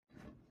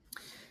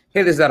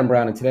Hey, this is Adam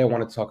Brown, and today I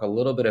want to talk a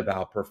little bit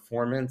about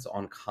performance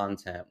on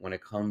content when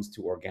it comes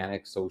to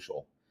organic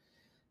social.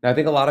 Now, I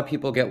think a lot of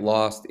people get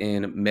lost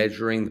in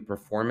measuring the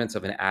performance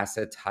of an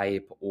asset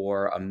type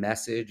or a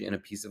message in a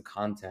piece of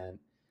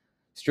content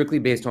strictly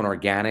based on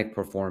organic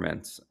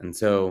performance. And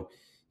so,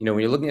 when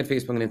you're looking at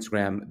Facebook and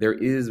Instagram, there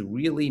is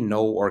really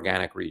no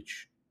organic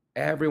reach.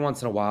 Every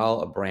once in a while,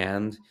 a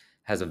brand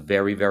has a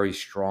very, very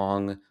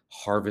strong,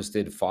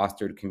 harvested,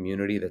 fostered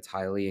community that's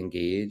highly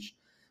engaged.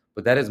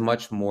 But that is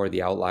much more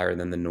the outlier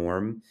than the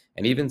norm.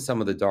 And even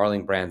some of the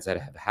darling brands that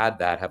have had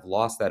that have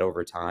lost that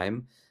over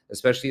time,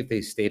 especially if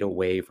they stayed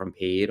away from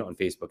paid on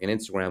Facebook and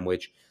Instagram,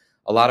 which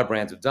a lot of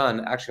brands have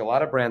done. Actually, a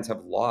lot of brands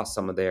have lost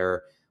some of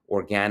their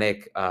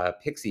organic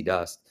pixie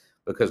dust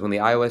because when the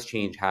iOS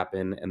change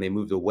happened and they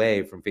moved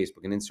away from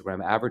Facebook and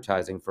Instagram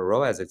advertising for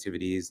ROAS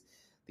activities,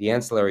 the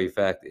ancillary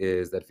effect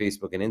is that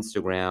Facebook and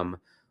Instagram,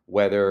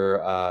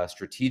 whether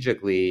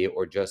strategically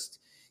or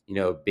just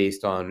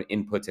based on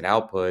inputs and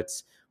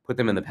outputs, put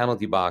them in the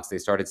penalty box. They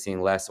started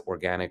seeing less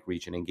organic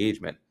reach and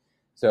engagement.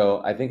 So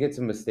I think it's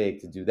a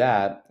mistake to do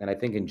that, and I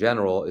think in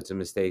general it's a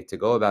mistake to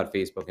go about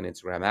Facebook and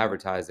Instagram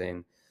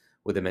advertising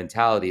with a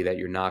mentality that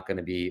you're not going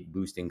to be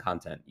boosting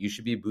content. You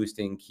should be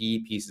boosting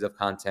key pieces of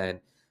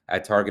content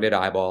at targeted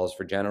eyeballs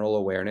for general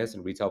awareness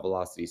and retail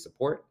velocity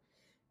support.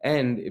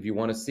 And if you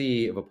want to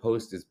see if a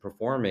post is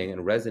performing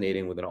and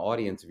resonating with an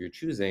audience of your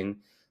choosing,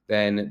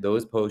 then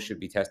those posts should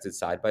be tested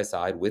side by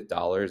side with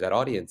dollars at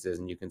audiences,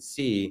 and you can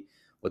see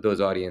what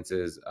those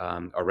audiences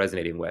are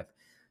resonating with.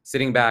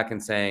 Sitting back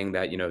and saying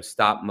that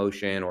stop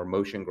motion or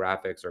motion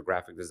graphics or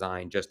graphic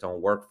design just don't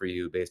work for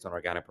you based on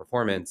organic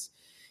performance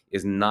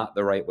is not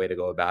the right way to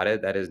go about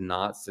it. That is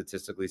not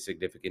statistically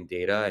significant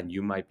data, and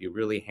you might be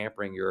really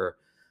hampering your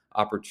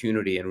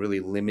opportunity and really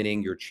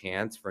limiting your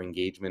chance for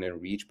engagement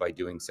and reach by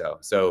doing so.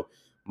 So,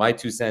 my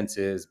 2 cents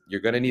is you're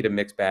going to need a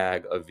mixed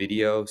bag of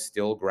video,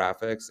 still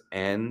graphics,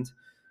 and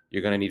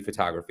you're going to need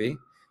photography.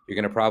 You're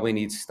going to probably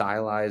need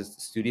stylized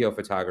studio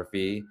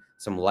photography,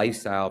 some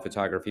lifestyle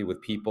photography with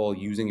people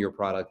using your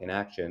product in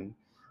action,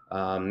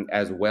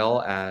 as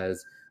well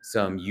as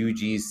some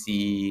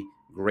UGC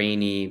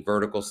grainy,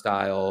 vertical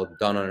style,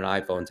 done on an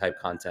iPhone type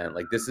content.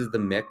 Like this is the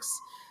mix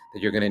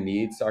that you're going to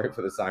need. Sorry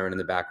for the siren in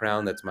the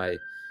background. That's my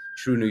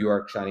true New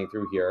York shining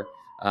through here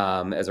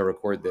as I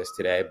record this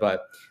today.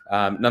 But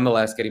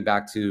nonetheless, getting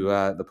back to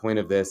the point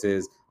of this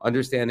is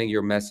understanding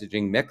your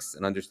messaging mix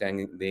and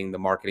understanding the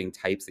marketing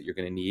types that you're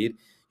going to need.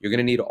 You're going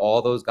to need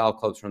all those golf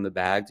clubs from the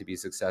bag to be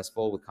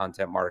successful with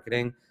content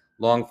marketing.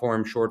 Long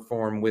form, short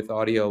form, with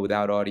audio,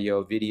 without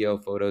audio, video,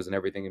 photos, and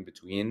everything in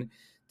between.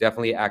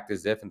 Definitely act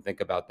as if and think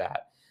about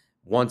that.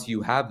 Once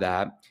you have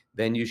that,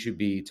 then you should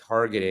be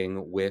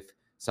targeting with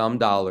some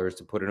dollars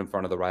to put it in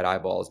front of the right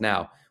eyeballs.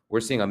 Now, we're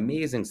seeing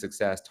amazing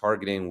success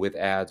targeting with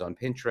ads on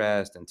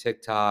Pinterest and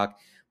TikTok,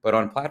 but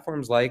on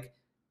platforms like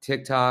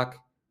TikTok,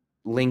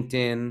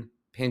 LinkedIn,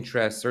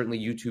 Pinterest, certainly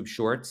YouTube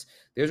Shorts,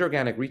 there's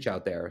organic reach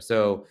out there.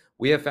 So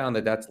we have found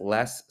that that's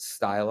less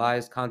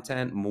stylized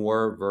content,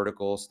 more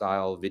vertical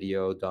style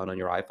video done on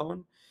your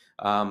iPhone.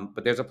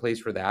 But there's a place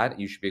for that.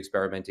 You should be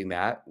experimenting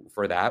that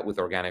with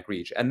organic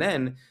reach. And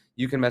then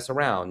you can mess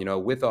around,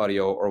 with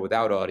audio or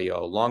without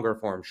audio, longer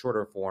form,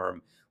 shorter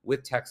form,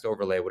 with text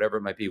overlay, whatever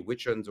it might be,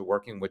 which ones are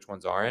working, which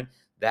ones aren't.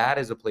 That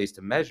is a place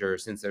to measure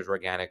since there's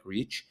organic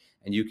reach,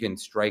 and you can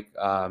strike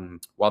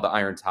while the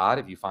iron's hot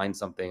if you find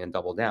something and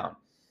double down.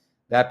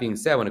 That being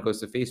said, when it goes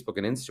to Facebook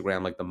and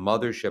Instagram, like the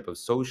mothership of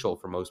social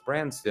for most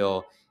brands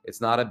still, it's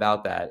not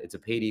about that. It's a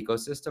paid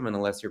ecosystem, and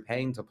unless you're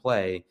paying to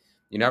play,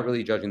 you're not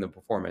really judging the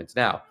performance.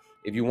 Now,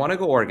 if you want to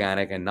go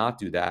organic and not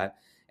do that,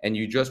 and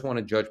you just want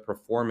to judge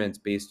performance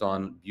based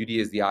on beauty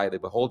is the eye of the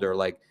beholder,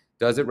 like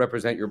does it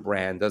represent your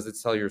brand? Does it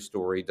sell your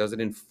story? Does it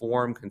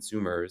inform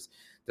consumers?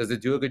 Does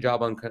it do a good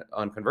job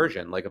on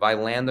conversion? Like if I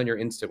land on your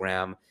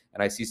Instagram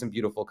and I see some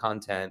beautiful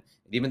content,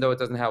 and even though it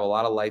doesn't have a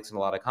lot of likes and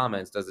a lot of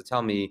comments, does it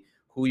tell me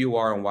who you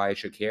are and why I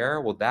should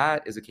care? Well,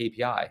 that is a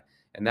KPI.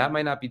 And that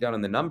might not be done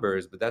in the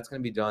numbers, but that's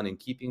going to be done in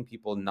keeping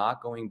people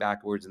not going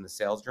backwards in the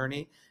sales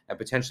journey and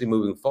potentially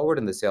moving forward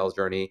in the sales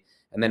journey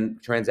and then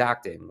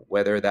transacting,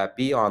 whether that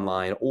be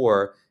online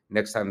or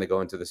next time they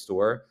go into the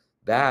store.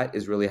 That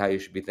is really how you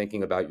should be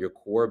thinking about your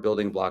core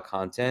building block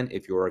content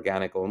if you're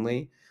organic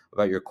only,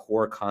 about your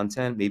core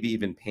content, maybe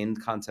even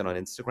pinned content on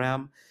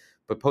Instagram.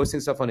 But posting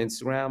stuff on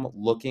Instagram,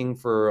 looking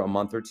for a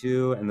month or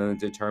two, and then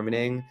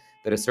determining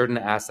that a certain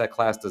asset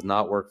class does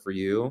not work for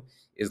you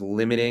is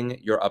limiting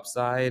your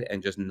upside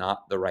and just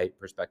not the right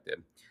perspective.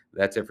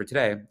 That's it for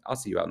today. I'll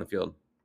see you out in the field.